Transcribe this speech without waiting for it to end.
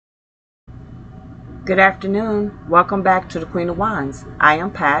Good afternoon. Welcome back to the Queen of Wands. I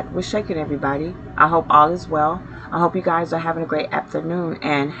am Pat with Shaking Everybody. I hope all is well. I hope you guys are having a great afternoon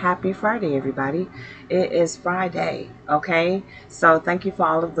and happy Friday, everybody. It is Friday, okay? So thank you for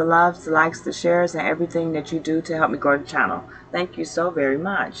all of the loves, the likes, the shares, and everything that you do to help me grow the channel. Thank you so very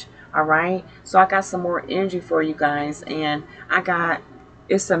much. All right. So I got some more energy for you guys, and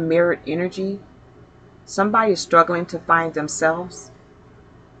it's a mirrored energy. Somebody is struggling to find themselves.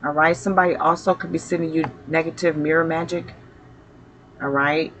 All right, somebody also could be sending you negative mirror magic. All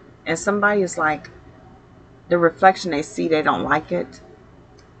right, and somebody is like, the reflection they see, they don't like it.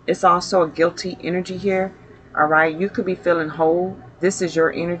 It's also a guilty energy here. All right, you could be feeling whole. This is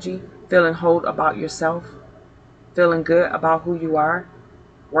your energy, feeling whole about yourself, feeling good about who you are,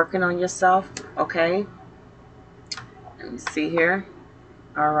 working on yourself. Okay, let me see here.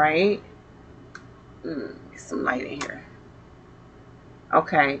 All right, get some light in here.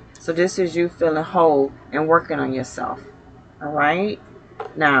 Okay, so this is you feeling whole and working on yourself. All right.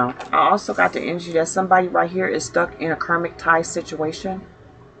 Now, I also got the energy that somebody right here is stuck in a karmic tie situation.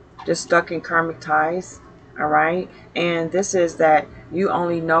 Just stuck in karmic ties. All right. And this is that you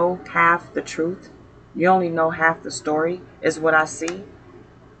only know half the truth. You only know half the story is what I see.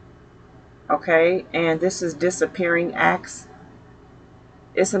 Okay. And this is disappearing acts.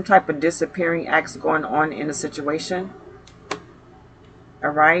 It's some type of disappearing acts going on in the situation. All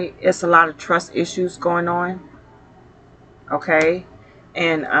right. It's a lot of trust issues going on. Okay.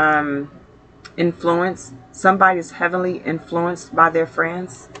 And influence. Somebody's heavily influenced by their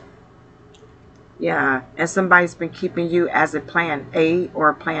friends. Yeah. And somebody's been keeping you as a plan A or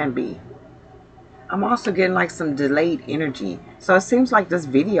a plan B. I'm also getting like some delayed energy. So it seems like this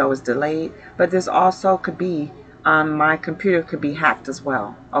video is delayed, but this also could be my computer could be hacked as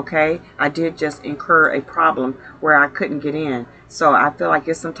well. Okay, I did just incur a problem where I couldn't get in, so I feel like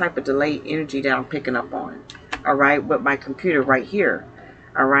it's some type of delayed energy that I'm picking up on. All right, with my computer right here.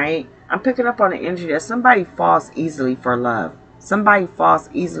 All right, I'm picking up on the energy that somebody falls easily for love. Somebody falls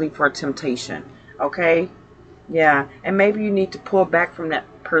easily for temptation. Okay, yeah, and maybe you need to pull back from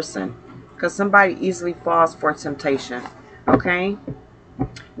that person, because somebody easily falls for temptation. Okay.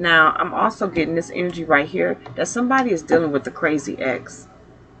 Now, I'm also getting this energy right here that somebody is dealing with a crazy ex.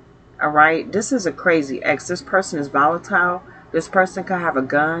 All right. This is a crazy ex. This person is volatile. This person could have a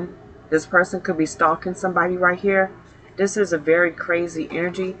gun. This person could be stalking somebody right here. This is a very crazy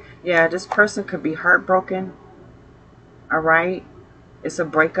energy. Yeah, this person could be heartbroken. All right. It's a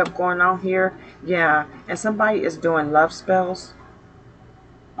breakup going on here. Yeah. And somebody is doing love spells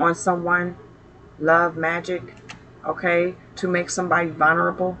on someone. Love magic. Okay, to make somebody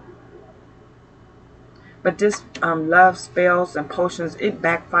vulnerable. But this love spells and potions, it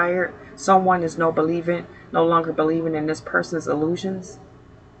backfired. Someone is no longer believing in this person's illusions.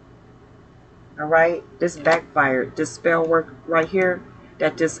 All right, this backfired. This spell work right here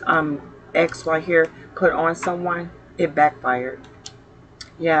that this ex right here put on someone, it backfired.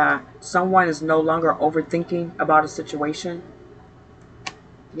 Yeah, someone is no longer overthinking about a situation.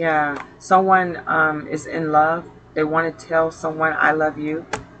 Yeah, someone is in love. They want to tell someone, I love you.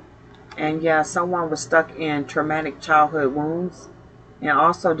 And yeah, someone was stuck in traumatic childhood wounds. And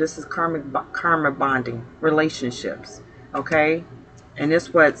also this is karma bonding, relationships. Okay? And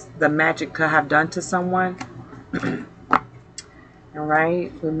this what the magic could have done to someone.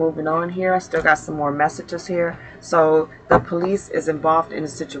 Alright, we're moving on here. I still got some more messages here. So the police is involved in the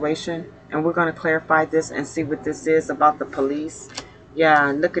situation. And we're going to clarify this and see what this is about the police.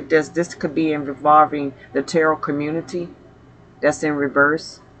 Yeah, look at this. This could be involving the tarot community. That's in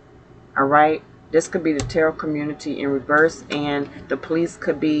reverse. All right. This could be the tarot community in reverse, and the police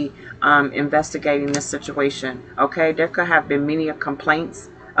could be investigating this situation. Okay. There could have been many complaints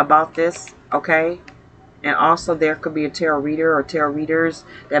about this. Okay. And also there could be a tarot reader or tarot readers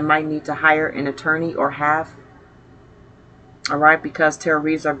that might need to hire an attorney or have. All right, because tarot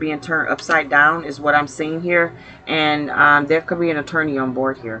reads are being turned upside down is what I'm seeing here. And there could be an attorney on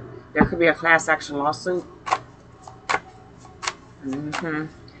board here. There could be a class action lawsuit.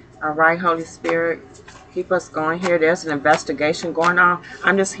 All right, Holy Spirit, keep us going here. There's an investigation going on.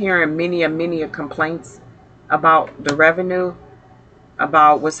 I'm just hearing many complaints about the revenue,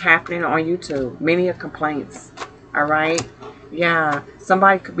 about what's happening on YouTube. Many complaints. All right. Yeah,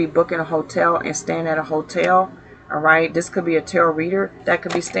 somebody could be booking a hotel and staying at a hotel. All right, this could be a tarot reader that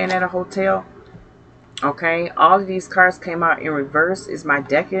could be staying at a hotel. Okay, all of these cards came out in reverse. Is my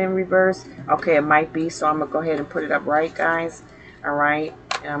deck in reverse? Okay, it might be, so I'm going to go ahead and put it up right, guys. All right,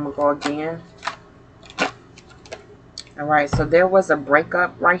 and I'm going to go again. All right, so there was a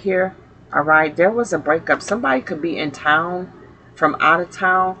breakup right here. All right, there was a breakup. Somebody could be in town, from out of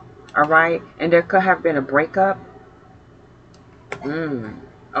town. All right. And there could have been a breakup.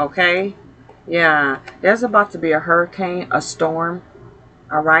 Okay. Yeah. There's about to be a hurricane, a storm.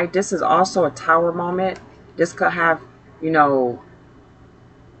 All right. This is also a tower moment. This could have, you know,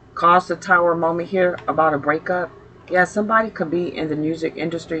 caused a tower moment here about a breakup. Yeah, somebody could be in the music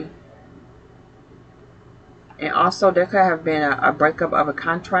industry. And also there could have been a breakup of a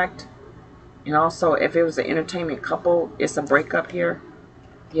contract. And also if it was an entertainment couple, it's a breakup here.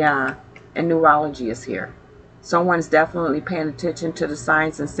 Yeah. And neurology is here. Someone's definitely paying attention to the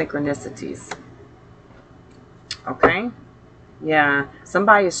signs and synchronicities. Okay? Yeah.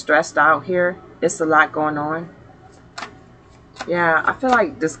 Somebody is stressed out here. It's a lot going on. Yeah, I feel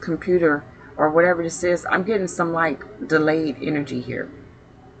like this computer or whatever this is, I'm getting some like delayed energy here.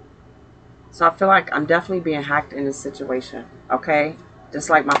 So I feel like I'm definitely being hacked in this situation. Okay? Just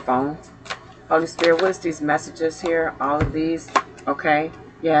like my phone. Holy Spirit, what is these messages here? All of these. Okay?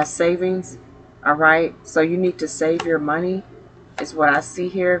 Yeah, savings. All right? So you need to save your money is what I see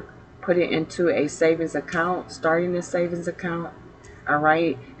here. Put it into a savings account. Starting a savings account. All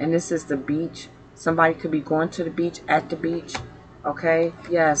right? And this is the beach. Somebody could be going to the beach, at the beach. Okay?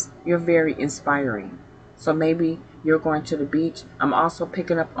 Yes, you're very inspiring. So maybe you're going to the beach. I'm also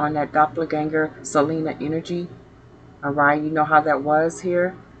picking up on that doppelganger Selena energy. All right? You know how that was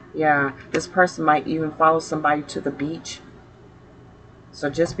here? Yeah, this person might even follow somebody to the beach. So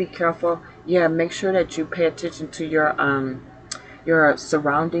just be careful. Yeah, make sure that you pay attention to your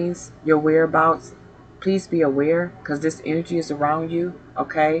surroundings, your whereabouts. Please be aware because this energy is around you,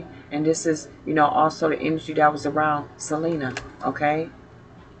 okay? And this is, you know, also the energy that was around Selena, okay?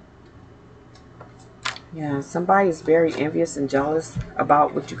 Yeah, somebody is very envious and jealous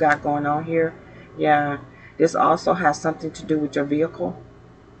about what you got going on here. Yeah, this also has something to do with your vehicle.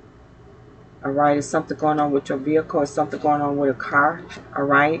 All right, it's something going on with your vehicle. It's something going on with a car. All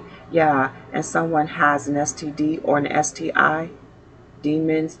right, yeah, and someone has an STD or an STI,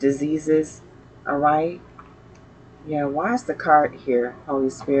 demons, diseases. All right, yeah. Why is the card here, Holy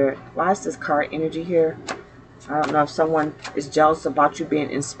Spirit? Why is this card energy here? I don't know if someone is jealous about you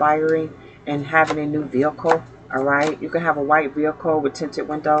being inspiring and having a new vehicle. All right, you can have a white vehicle with tinted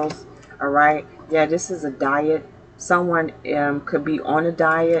windows. All right, yeah. This is a diet. Someone could be on a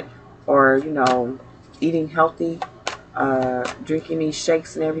diet, or you know, eating healthy, drinking these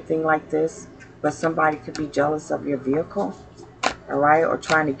shakes and everything like this. But somebody could be jealous of your vehicle, all right, or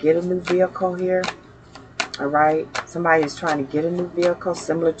trying to get a new vehicle here, all right. Somebody is trying to get a new vehicle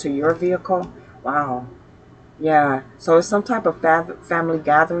similar to your vehicle. Wow. Yeah, so it's some type of family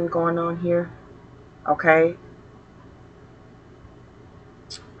gathering going on here, okay.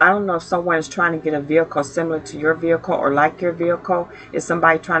 I don't know if someone is trying to get a vehicle similar to your vehicle or like your vehicle. Is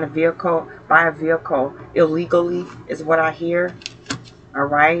somebody trying to buy a vehicle illegally is what I hear. All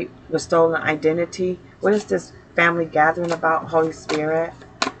right. With stolen identity. What is this family gathering about, Holy Spirit?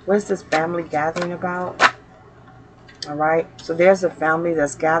 What is this family gathering about? All right. So there's a family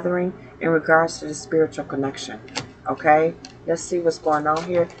that's gathering in regards to the spiritual connection. Okay. Let's see what's going on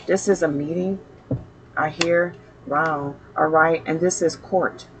here. This is a meeting. I hear. Wow. All right. And this is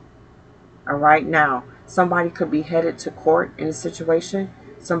court. All right. Now, somebody could be headed to court in a situation.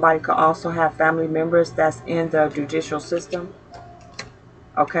 Somebody could also have family members that's in the judicial system.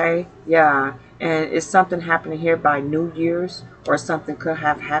 Okay. Yeah. And it's something happening here by New Year's, or something could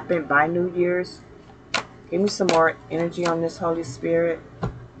have happened by New Year's. Give me some more energy on this, Holy Spirit.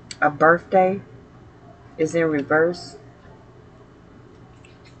 A birthday is in reverse.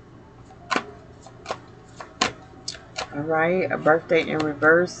 All right, a birthday in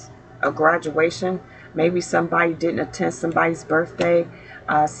reverse, a graduation. Maybe somebody didn't attend somebody's birthday.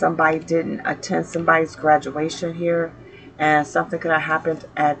 Somebody didn't attend somebody's graduation here, and something could have happened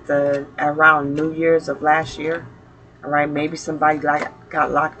at around New Year's of last year. All right, maybe somebody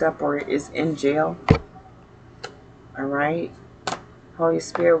got locked up or is in jail. All right, Holy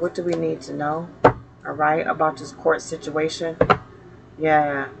Spirit, what do we need to know? All right, about this court situation.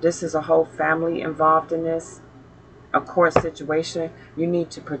 Yeah, this is a whole family involved in this. A court situation. You need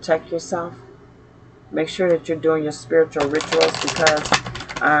to protect yourself. Make sure that you're doing your spiritual rituals, because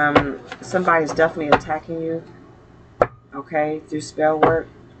somebody's definitely attacking you, okay, through spell work.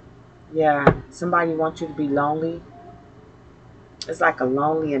 Yeah, somebody wants you to be lonely. It's like a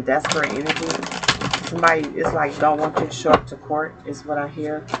lonely and desperate energy. Somebody is like don't want you to show up to court is what I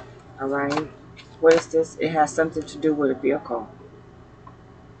hear. All right, what is this? It has something to do with a vehicle.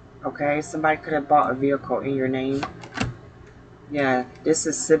 Okay, somebody could have bought a vehicle in your name. Yeah, this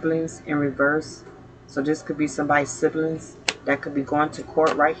is siblings in reverse. So this could be somebody's siblings that could be going to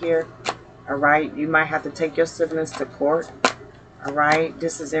court right here. All right, you might have to take your siblings to court. All right,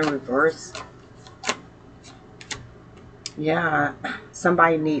 this is in reverse. Yeah,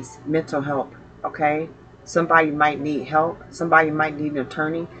 somebody needs mental help, okay? Somebody might need help. Somebody might need an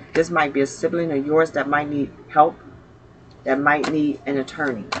attorney. This might be a sibling of yours that might need help, that might need an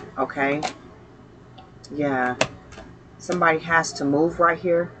attorney, okay? Yeah, somebody has to move right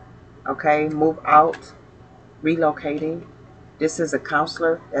here, okay? Move out, relocating. This is a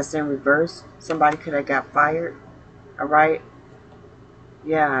counselor that's in reverse. Somebody could have got fired, all right?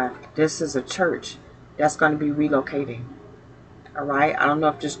 Yeah, this is a church that's going to be relocating. All right, I don't know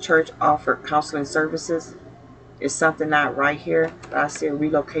if this church offered counseling services. Is something not right here? I see a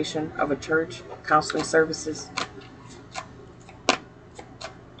relocation of a church, counseling services.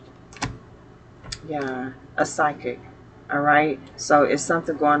 Yeah, a psychic. All right, so is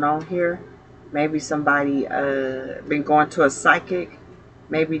something going on here? Maybe somebody been going to a psychic.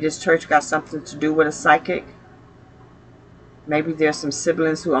 Maybe this church got something to do with a psychic. Maybe there's some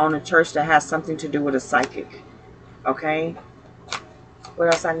siblings who own a church that has something to do with a psychic. Okay, what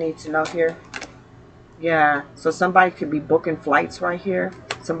else I need to know here? Yeah, so somebody could be booking flights right here.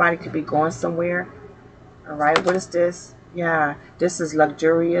 Somebody could be going somewhere. All right, what is this? Yeah, this is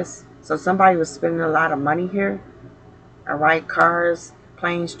luxurious. So somebody was spending a lot of money here. All right, cars,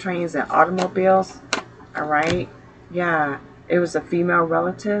 planes, trains, and automobiles. All right, yeah, it was a female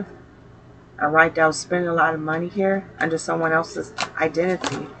relative. All right, that was spending a lot of money here under someone else's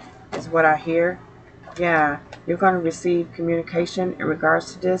identity is what I hear. Yeah, you're going to receive communication in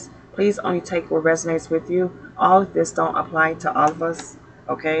regards to this. Please only take what resonates with you. All of this don't apply to all of us,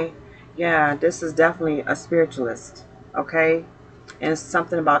 okay? Yeah, this is definitely a spiritualist, okay? And it's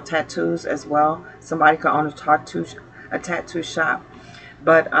something about tattoos as well. Somebody could own a tattoo shop.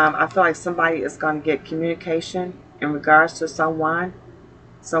 But I feel like somebody is going to get communication in regards to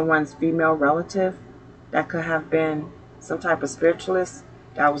someone's female relative that could have been some type of spiritualist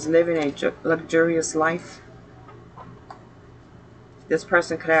that was living a luxurious life. This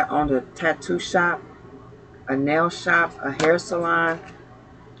person could have owned a tattoo shop, a nail shop, a hair salon.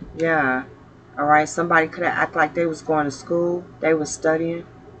 Yeah. All right. Somebody could have acted like they was going to school. They was studying.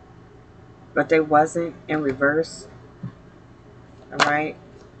 But they wasn't, in reverse. All right.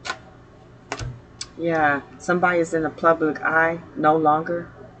 Yeah. Somebody is in the public eye no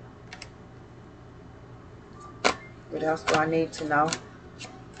longer. What else do I need to know?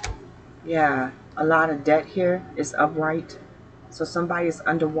 Yeah. A lot of debt here is upright. So somebody is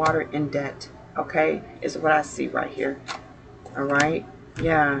underwater in debt. Okay, is what I see right here. All right,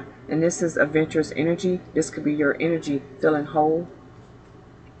 yeah, and this is adventurous energy. This could be your energy feeling whole.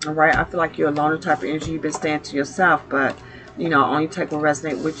 All right, I feel like you're a loner type of energy. You've been staying to yourself, but you know, only take what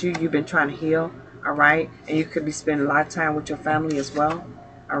resonate with you. You've been trying to heal. All right, and you could be spending a lot of time with your family as well.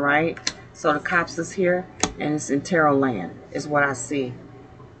 All right, so the cops is here, and it's in tarot land is what I see.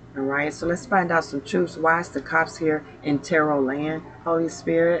 All right, so let's find out some truths. Why is the cops here in tarot land, Holy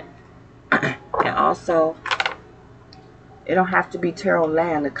Spirit? And also, it don't have to be tarot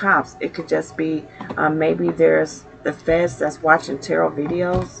land, the cops. It could just be maybe there's the feds that's watching tarot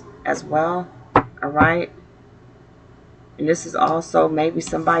videos as well. All right, and this is also maybe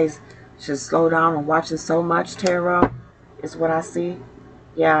somebody should slow down on watching so much tarot is what I see.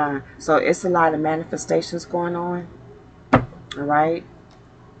 Yeah, so it's a lot of manifestations going on. All right.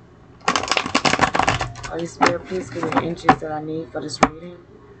 Holy Spirit, please give me the energies that I need for this reading.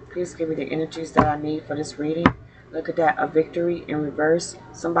 Please give me the energies that I need for this reading. Look at that, a victory in reverse.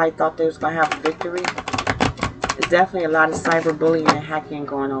 Somebody thought they was going to have a victory. There's definitely a lot of cyberbullying and hacking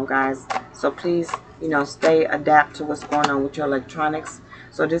going on, guys. So please, you know, adapt to what's going on with your electronics.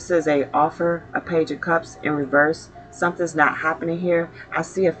 So this is a offer, a page of cups in reverse. Something's not happening here. I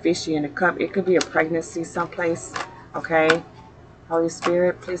see a fishy in a cup. It could be a pregnancy someplace, okay? Holy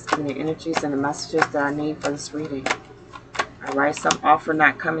Spirit, please give me the energies and the messages that I need for this reading. All right, some offer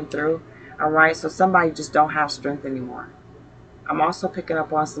not coming through. All right, so somebody just don't have strength anymore. I'm also picking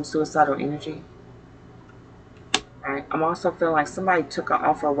up on some suicidal energy. All right, I'm also feeling like somebody took an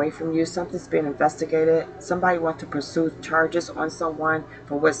offer away from you. Something's being investigated. Somebody wants to pursue charges on someone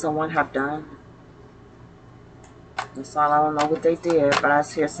for what someone have done. That's all. I don't know what they did, but I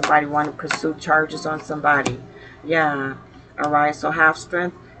just hear somebody want to pursue charges on somebody. Yeah. All right, so half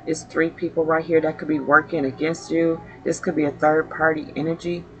strength is 3 people right here that could be working against you. This could be a third-party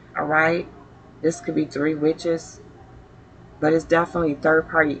energy. All right, this could be 3 witches, but it's definitely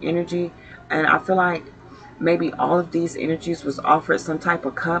third-party energy. And I feel like maybe all of these energies was offered some type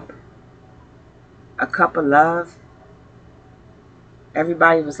of cup, a cup of love.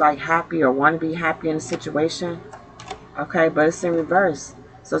 Everybody was like happy or want to be happy in a situation. Okay, but it's in reverse.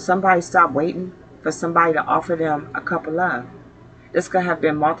 So somebody stopped waiting for somebody to offer them a cup of love. This could have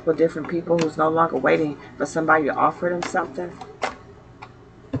been multiple different people who's no longer waiting for somebody to offer them something.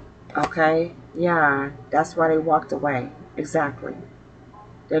 Okay, yeah, that's why they walked away. Exactly.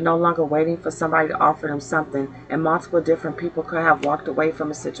 They're no longer waiting for somebody to offer them something, and multiple different people could have walked away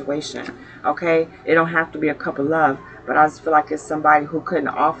from a situation. Okay, it don't have to be a couple love, but I just feel like it's somebody who couldn't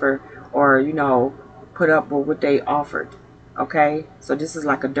offer, or you know, put up with what they offered. Okay, so this is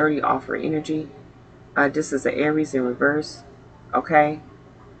like a dirty offer energy. This is an Aries in reverse. Okay,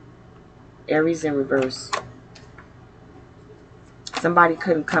 Aries in reverse. Somebody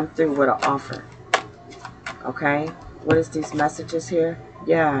couldn't come through with an offer. Okay, what is these messages here?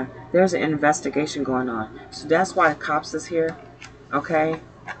 Yeah, there's an investigation going on. So that's why the cops is here. Okay,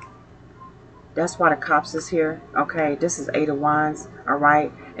 that's why the cops is here. Okay, this is Eight of Wands. All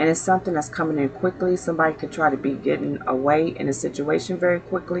right, and it's something that's coming in quickly. Somebody could try to be getting away in a situation very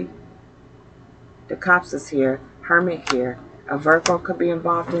quickly. The cops is here. Hermit here. A Virgo could be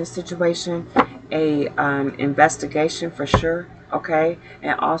involved in a situation. A investigation for sure. Okay,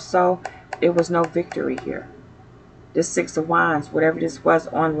 and also there was no victory here. This Six of Wands, whatever this was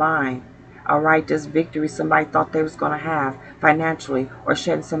online, all right, this victory somebody thought they was going to have financially or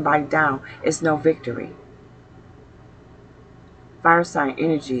shutting somebody down, it's no victory. Fire sign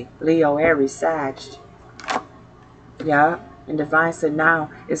energy, Leo, Aries, Sag. Yeah, and divine said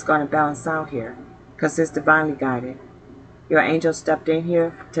now it's going to balance out here because it's divinely guided. Your angel stepped in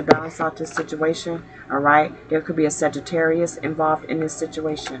here to balance out this situation, all right? There could be a Sagittarius involved in this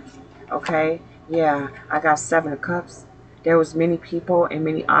situation, okay? Yeah, I got Seven of Cups. There was many people and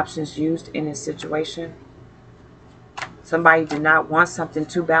many options used in this situation. Somebody did not want something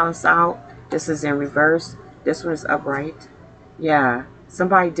to balance out. This is in reverse. This one is upright. Yeah,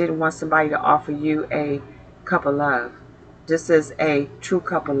 somebody didn't want somebody to offer you a cup of love. This is a true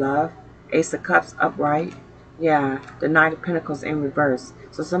cup of love. Ace of Cups upright. Yeah, the Knight of Pentacles in reverse.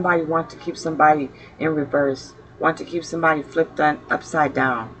 So somebody wants to keep somebody in reverse. Want to keep somebody flipped upside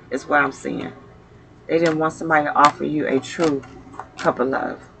down is what I'm seeing. They didn't want somebody to offer you a true cup of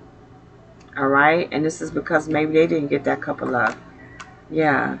love. All right, and this is because maybe they didn't get that cup of love.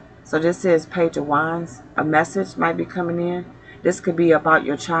 Yeah, so this is Page of Wands. A message might be coming in. This could be about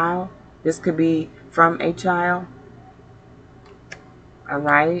your child. This could be from a child. All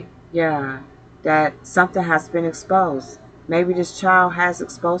right, yeah, that something has been exposed. Maybe this child has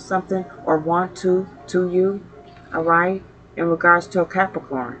exposed something or want to you. All right, in regards to a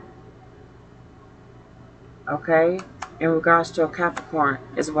Capricorn. Okay, in regards to a Capricorn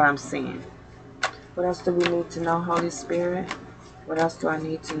is what I'm seeing. What else do we need to know, Holy Spirit? What else do I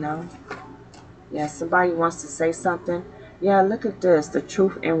need to know? Yeah, somebody wants to say something. Yeah, look at this, the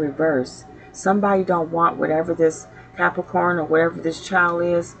truth in reverse. Somebody don't want whatever this Capricorn or whatever this child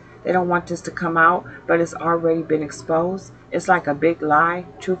is. They don't want this to come out, but it's already been exposed. It's like a big lie.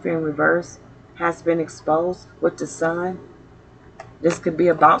 Truth in reverse has been exposed with the sun. This could be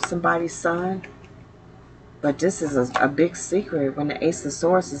about somebody's son. But this is a big secret when the Ace of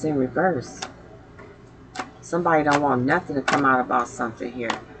Swords is in reverse. Somebody don't want nothing to come out about something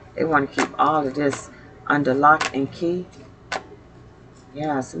here. They want to keep all of this under lock and key.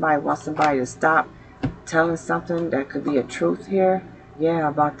 Yeah, somebody wants somebody to stop telling something that could be a truth here. Yeah,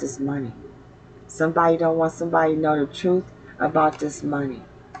 about this money. Somebody don't want somebody to know the truth about this money.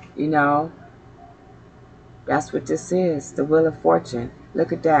 You know, that's what this is. The Wheel of Fortune.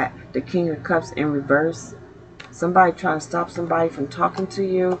 Look at that. The King of Cups in reverse. Somebody trying to stop somebody from talking to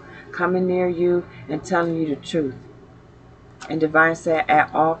you, coming near you, and telling you the truth. And Divine said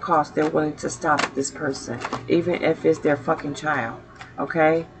at all costs they're willing to stop this person, even if it's their fucking child.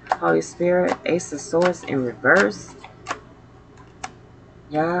 Okay? Holy Spirit, Ace of Swords in reverse.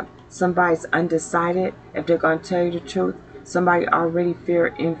 Yeah. Somebody's undecided if they're going to tell you the truth. Somebody already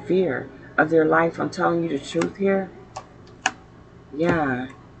in fear of their life. I'm telling you the truth here. Yeah.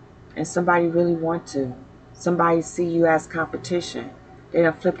 And somebody really want to. Somebody see you as competition. They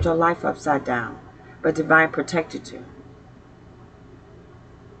done flipped your life upside down. But Divine protected you.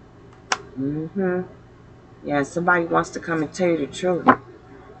 Yeah, somebody wants to come and tell you the truth.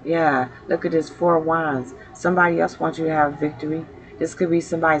 Yeah, look at this Four of Wands. Somebody else wants you to have victory. This could be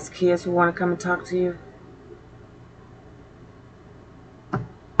somebody's kids who want to come and talk to you.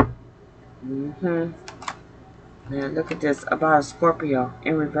 Yeah, look at this about a Scorpio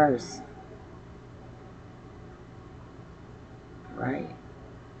in reverse. Right?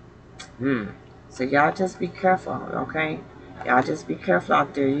 So y'all just be careful, okay? Y'all just be careful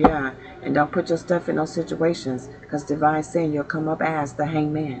out there, yeah. And don't put your stuff in those situations, because Divine's saying you'll come up as the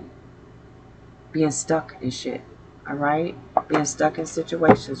hangman. Being stuck in shit, alright? Being stuck in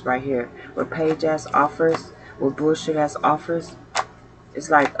situations right here. With page-ass offers, with bullshit-ass offers. It's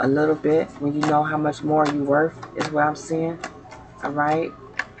like a little bit when you know how much more you worth is what I'm seeing. Alright?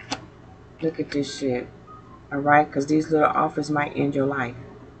 Look at this shit. Alright? Because these little offers might end your life.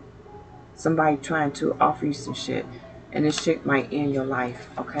 Somebody trying to offer you some shit. And this shit might end your life.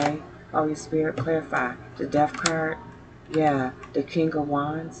 Okay? Holy Spirit, clarify. The Death card. Yeah. The King of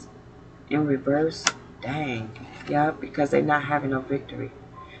Wands. In reverse. Dang. Yeah, because they're not having no victory.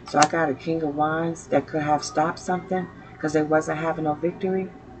 So I got a King of Wands that could have stopped something because they wasn't having no victory.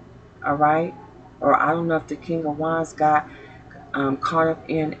 Alright? Or I don't know if the King of Wands got caught up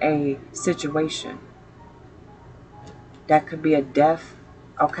in a situation. That could be a death.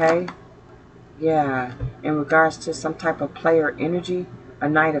 Okay? Yeah. In regards to some type of player energy. A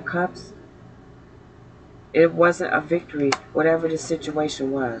Knight of Cups. It wasn't a victory, whatever the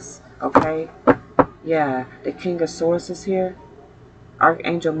situation was. Okay? Yeah. The King of Swords is here.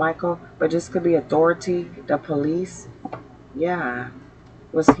 Archangel Michael. But this could be authority, the police. Yeah.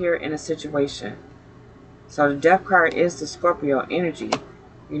 Was here in a situation. So the Death card is the Scorpio energy.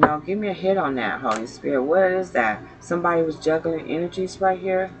 You know, give me a hit on that, Holy Spirit. What is that? Somebody was juggling energies right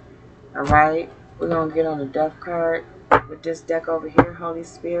here. Alright. We're going to get on the Death card with this deck over here, Holy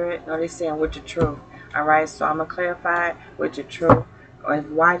Spirit. No, they're saying with the truth. Alright, so I'm going to clarify it with the truth.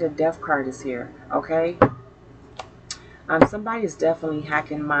 Why the Death card is here. Okay. Somebody is definitely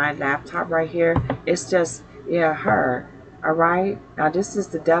hacking my laptop right here. It's just, yeah, her. Alright, now this is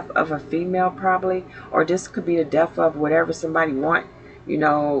the death of a female probably, or this could be the death of whatever somebody want, you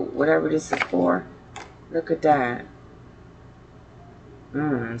know, whatever this is for. Look at that.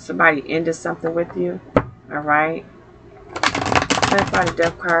 Somebody ended something with you. Alright. Clarify the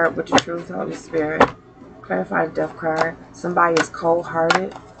death card with the truth, Holy Spirit. Clarify the death card. Somebody is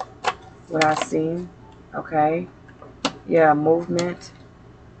cold-hearted. What I've seen. Okay. Yeah, movement.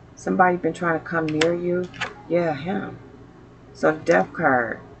 Somebody been trying to come near you. Yeah, him. So the Death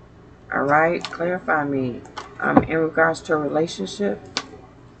card. Alright, clarify me. In regards to a relationship.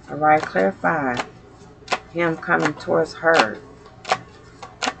 Alright, clarify. Him coming towards her.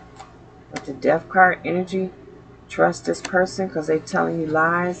 With the Death card energy. Trust this person because they telling you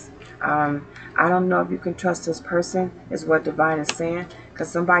lies. I don't know if you can trust this person, is what Divine is saying. Because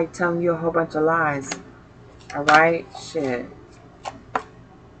somebody telling you a whole bunch of lies. Alright, shit.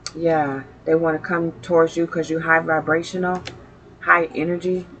 Yeah, they want to come towards you because you're high vibrational, high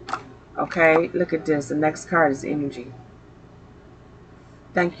energy. Okay, look at this. The next card is energy.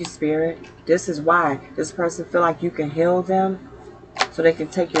 Thank you, Spirit. This is why this person feel like you can heal them so they can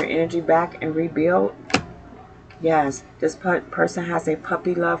take your energy back and rebuild. Yes, this person has a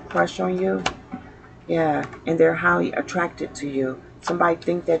puppy love crush on you. Yeah, and they're highly attracted to you. Somebody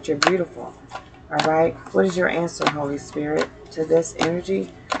think that you're beautiful. Alright, what is your answer, Holy Spirit, to this energy?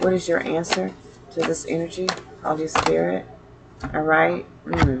 What is your answer to this energy, Holy Spirit? Alright,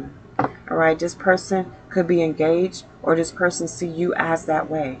 alright, this person could be engaged or this person see you as that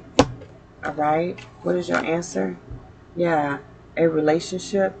way. Alright, what is your answer? Yeah, a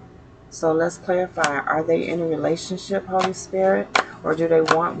relationship. So let's clarify, are they in a relationship, Holy Spirit, or do they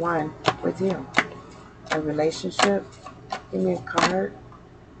want one with you? A relationship? Give me a card.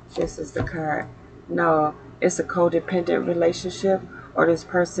 This is the card. No, it's a codependent relationship, or this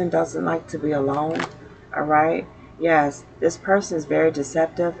person doesn't like to be alone. Alright? Yes, this person is very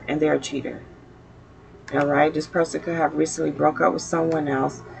deceptive and they're a cheater. Alright? This person could have recently broke up with someone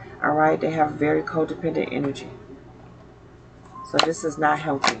else. Alright? They have very codependent energy. So this is not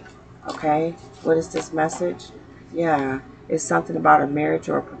healthy. Okay? What is this message? Yeah, it's something about a marriage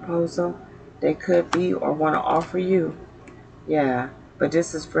or a proposal. They could be or want to offer you. Yeah, but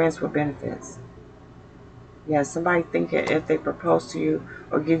this is friends with benefits. Yeah, somebody thinking if they propose to you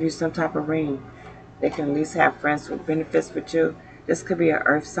or give you some type of ring, they can at least have friends with benefits with you. This could be an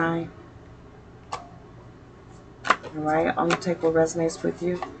earth sign. Alright, only take what resonates with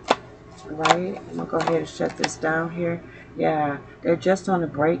you. Alright, I'm going to go ahead and shut this down here. Yeah, they're just on a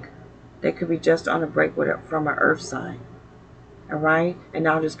break. They could be just on a break with from an earth sign. Alright, and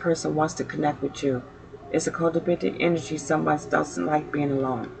now this person wants to connect with you. It's a codependent energy. Someone doesn't like being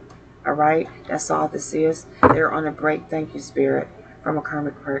alone. Alright, that's all this is. They're on a break, thank you, Spirit, from a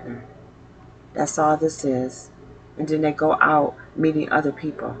karmic partner. That's all this is. And then they go out meeting other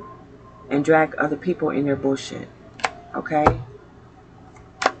people and drag other people in their bullshit. Okay?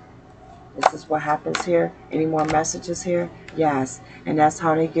 This is what happens here. Any more messages here? Yes. And that's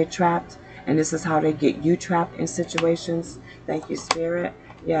how they get trapped. And this is how they get you trapped in situations. Thank you, Spirit.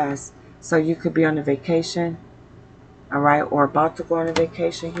 Yes. So you could be on a vacation. Alright. Or about to go on a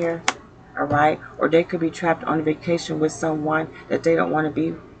vacation here. Alright. Or they could be trapped on a vacation with someone that they don't want to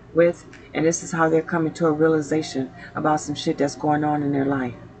be with, and this is how they're coming to a realization about some shit that's going on in their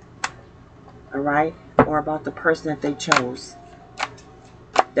life. Alright? Or about the person that they chose.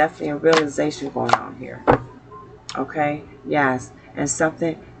 Definitely a realization going on here. Okay? Yes. And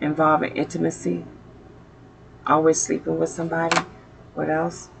something involving intimacy. Always sleeping with somebody. What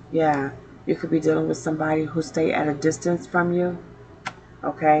else? Yeah. You could be dealing with somebody who stay at a distance from you.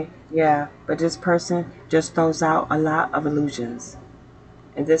 Okay? Yeah. But this person just throws out a lot of illusions.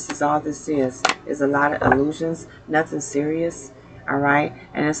 And this is all this is a lot of illusions. Nothing serious. Alright?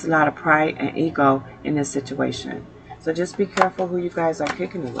 And it's a lot of pride and ego in this situation. So just be careful who you guys are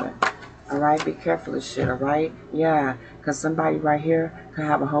kicking it with. Alright? Be careful of shit, alright? Yeah. Because somebody right here could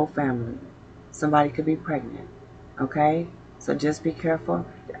have a whole family. Somebody could be pregnant. Okay? So just be careful.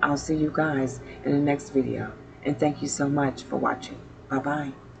 I'll see you guys in the next video. And thank you so much for watching.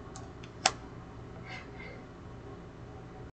 Bye-bye.